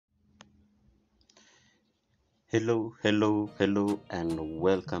Hello, and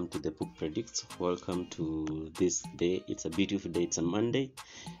welcome to the Pook Predictz. Welcome to this day. It's a beautiful day. It's a Monday,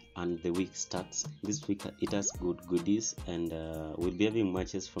 and the week starts. This week it has good goodies, and we'll be having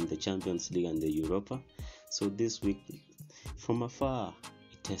matches from the Champions League and the Europa. So this week, from afar,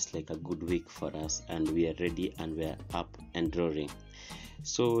 it tastes like a good week for us, and we are ready and we are up and roaring.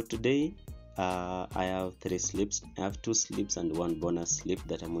 So today, I have 3 sleeps. I have 2 sleeps and 1 bonus sleep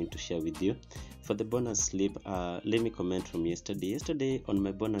that I'm going to share with you. For the bonus sleep, let me comment from yesterday. Yesterday on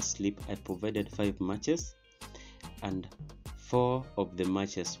my bonus sleep, I provided 5 matches, and 4 of the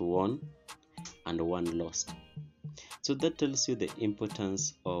matches won and 1 lost. So that tells you the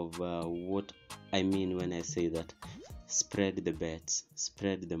importance of what I mean when I say that spread the bets,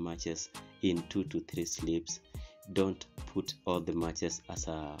 spread the matches in 2 to 3 sleeps. Don't put all the matches as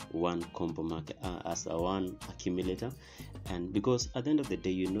a one combo market, as a one accumulator, and because at the end of the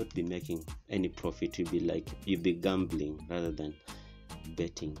day you'll not be making any profit. You'll be gambling rather than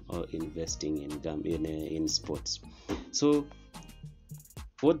betting or investing in sports. So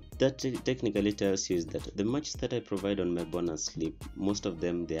what that technically tells you is that the matches that I provide on my bonus sleep, most of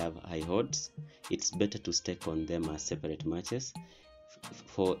them they have high odds. It's better to stake on them as separate matches,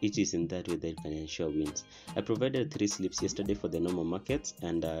 for it is in that way that you can ensure wins. I provided 3 sleeps yesterday for the normal markets,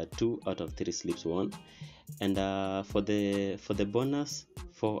 and 2 out of 3 sleeps won, and for the bonus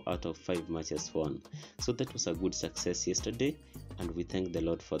 4 out of 5 matches won. So that was a good success yesterday, and we thank the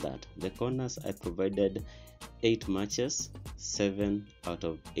Lord for that. The corners, I provided 8 matches, 7 out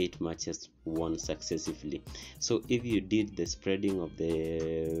of 8 matches won successively. So if you did the spreading of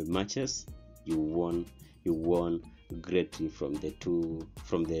the matches, you won greatly from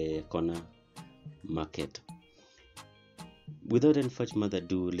the corner market. Without any further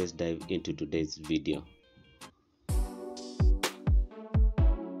ado, let's dive into today's video.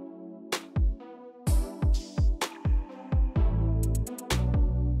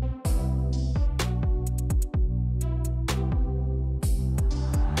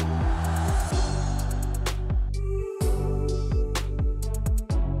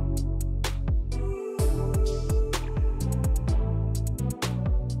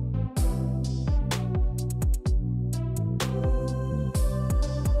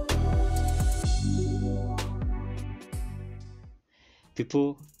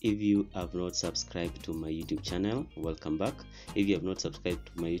 People, if you have not subscribed to my YouTube channel, welcome back. If you have not subscribed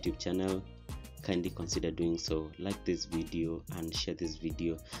to my YouTube channel, kindly consider doing so. Like this video and share this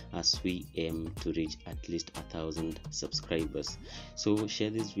video as we aim to reach at least 1,000 subscribers. So share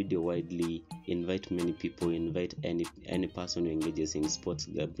this video widely, invite many people, invite any person who engages in sports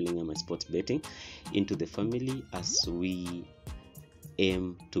gambling and sports betting into the family, as we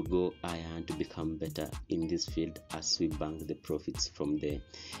aim to go higher and to become better in this field as we bank the profits from the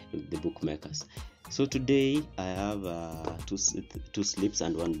bookmakers. So today I have 2 sleeps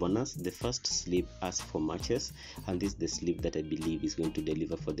and 1 bonus. The first sleep asks for matches, and this is the sleep that I believe is going to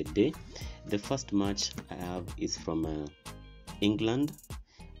deliver for the day. The first match I have is from England.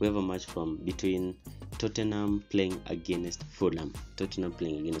 We have a match between Tottenham playing against Fulham.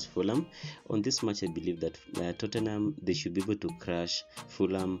 On this match, I believe that Tottenham, they should be able to crush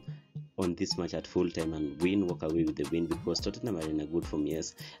Fulham on this match at full time and walk away with the win, because Tottenham are in a good form,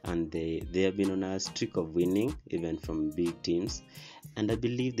 yes, and they have been on a streak of winning even from big teams, and I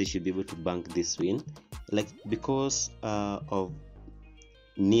believe they should be able to bank this win. Because of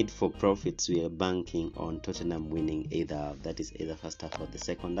need for profits, we are banking on Tottenham winning either first half or the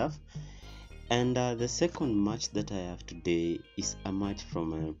second half. And the second match that I have today is a match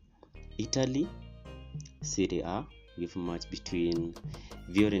from Italy, Serie A. We have a match between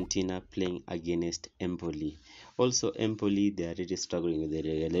Fiorentina playing against Empoli. Also, Empoli, they are really struggling with the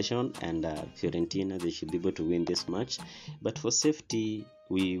relegation, and Fiorentina, they should be able to win this match. But for safety,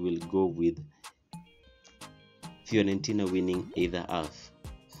 we will go with Fiorentina winning either half.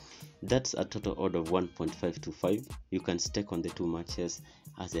 That's a total odd of 1.525. You can stake on the 2 matches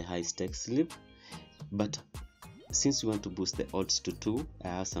as a high stake slip, but since we want to boost the odds to 2, I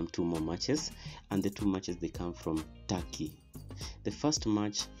have some 2 more matches, and the 2 matches, they come from Turkey. The first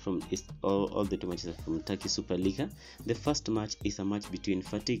match all the 2 matches are from Turkey Superliga. The first match is a match between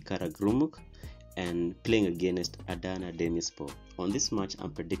Fatih Karagümrük and playing against Adana Demirspor. On this match,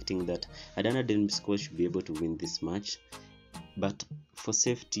 I'm predicting that Adana Demirspor should be able to win this match, but for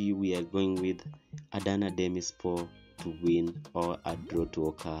safety, we are going with Adana Demirspor to win or a draw to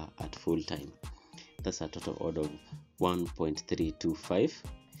occur at full time. That's a total odd of 1.325.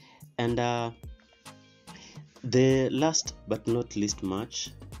 And the last but not least match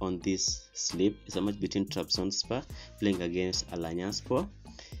on this slip is a match between Trabzonspor playing against Alanyaspor.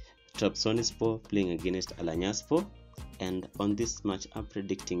 Trabzonspor playing against Alanyaspor, and on this match I'm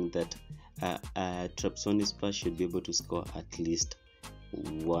predicting that Trabzonspor should be able to score at least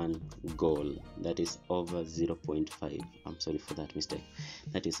one goal, that is over 0.5. I'm sorry for that mistake.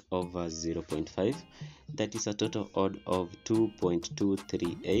 That is over 0.5. That is a total odd of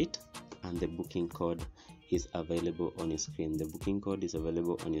 2.238, and the booking code is available on your screen. The booking code is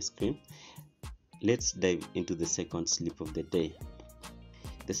available on your screen. Let's dive into the second slip of the day.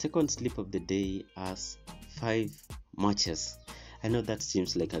 The second slip of the day has 5 matches. I know that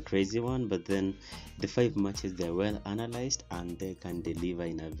seems like a crazy one, but then the 5 matches, they're well analyzed and they can deliver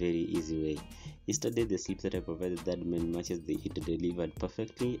in a very easy way. Yesterday, the slip that I provided, that many matches, it delivered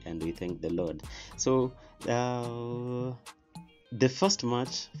perfectly, and we thank the Lord. So the first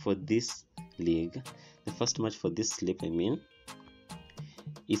match for this league, the first match for this slip, I mean,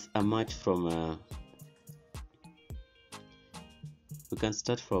 is a match from we can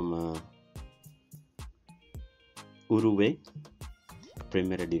start from Uruguay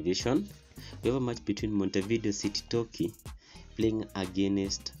Primera Division. We have a match between Montevideo City Toki playing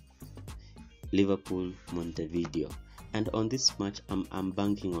against Liverpool Montevideo, and on this match I'm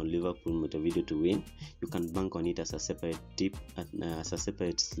banking on Liverpool Montevideo to win. You can bank on it as a separate tip, as a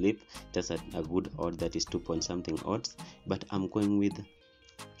separate slip. That's a good odd, that is 2 point something odds, but I'm going with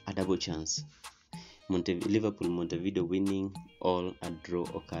a double chance. Liverpool Montevideo winning, all a draw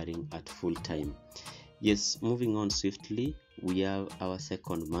occurring at full time. Yes, moving on swiftly, we have our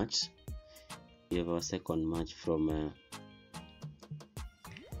second match. We have our second match from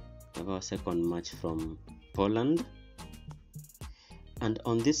Poland, and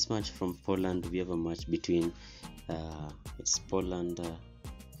on this match from Poland, we have a match between it's Poland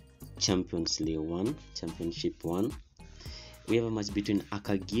Championship 1. We have a match between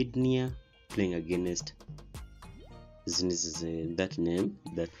Akagidnia playing against that name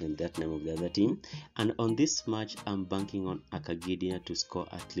of the other team, and on this match I'm banking on Akagidnia to score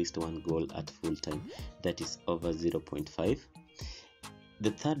at least 1 goal at full time, that is over 0.5.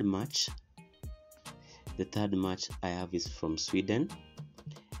 The third match I have is from Sweden,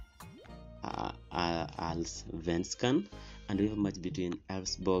 Allsvenskan, and we have a match between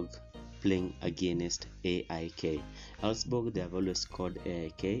Elfsborg playing against AIK. Elfsborg, they have always scored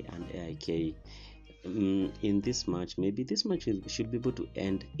AIK, and AIK in this match, maybe this match should be able to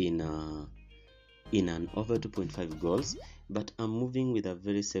end in an over 2.5 goals, but I'm moving with a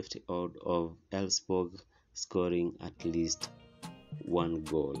very safety odd of Elfsborg scoring at least 1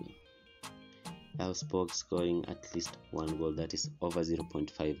 goal. Elfsborg scoring at least 1 goal, that is over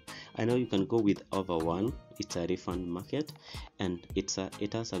 0.5. I know you can go with over 1. It's a refund market, and it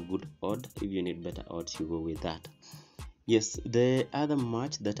has a good odd. If you need better odds, you go with that. Yes, the other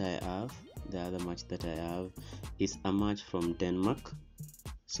match that I have is a match from Denmark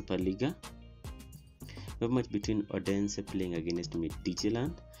Superliga. We have a match between Odense playing against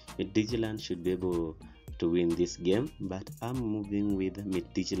Midtjylland. Midtjylland should be able to win this game, but I'm moving with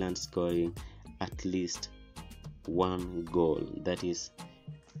Midtjylland scoring at least 1 goal, that is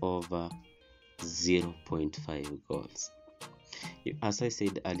over 0.5 goals. As I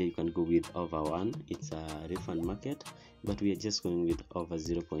said earlier, you can go with over 1. It's a refund market, but we are just going with over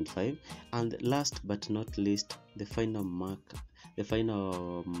 0.5. And last but not least, the final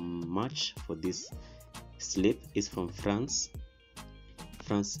match for this slip is from France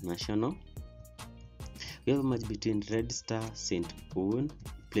National. We have a match between Red Star St. Ouen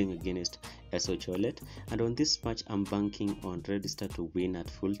playing against SO Cholet, and on this match I'm banking on Red Star to win at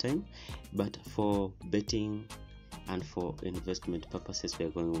full time, but for betting and for investment purposes we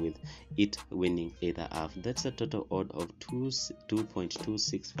are going with it winning either half. That's a total odd of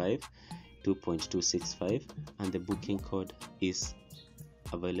 2.265, and the booking code is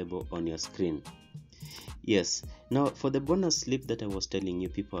available on your screen. Yes, now for the bonus slip that I was telling you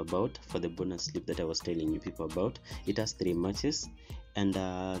people about, it has 3 matches, and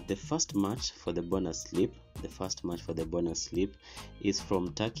the first match for the bonus slip is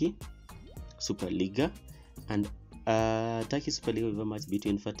from Turkey Superliga, and Turkey Superliga, we have a match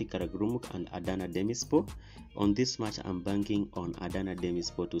between Fatih Karagümrük and Adana Demirspor. On this match I'm banking on Adana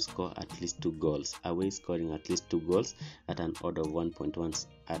Demirspor to score at least 2 goals, away scoring at least 2 goals at an odd of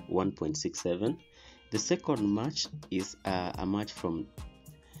 1.67. The second match is a match from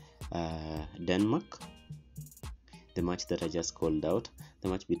Denmark, the match that I just called out, the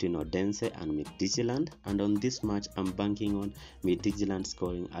match between Odense and Midtjylland, and on this match I'm banking on Midtjylland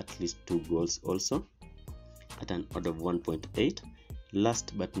scoring at least 2 goals also at an odd of 1.8.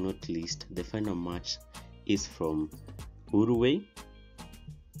 Last but not least, the final match is from Uruguay.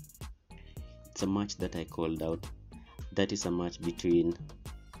 It's a match that I called out. That is a match between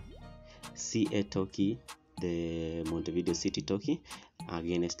CA Turkey, the Montevideo City Turkey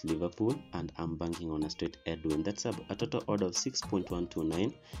against Liverpool, and I'm banking on a straight head win. That's a total order of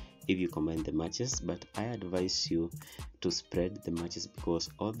 6.129 if you combine the matches, but I advise you to spread the matches because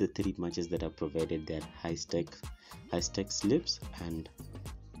all the 3 matches that are provided, they are high stake slips, and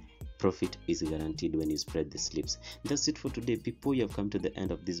profit is guaranteed when you spread the slips. That's it for today, people. You have come to the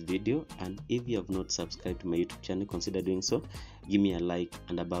end of this video, and if you have not subscribed to my YouTube channel, consider doing so. Give me a like,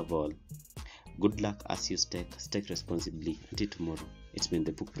 and above all, good luck as you stake responsibly. Until tomorrow, it's been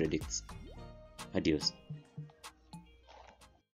the Pook Predictz. Adios.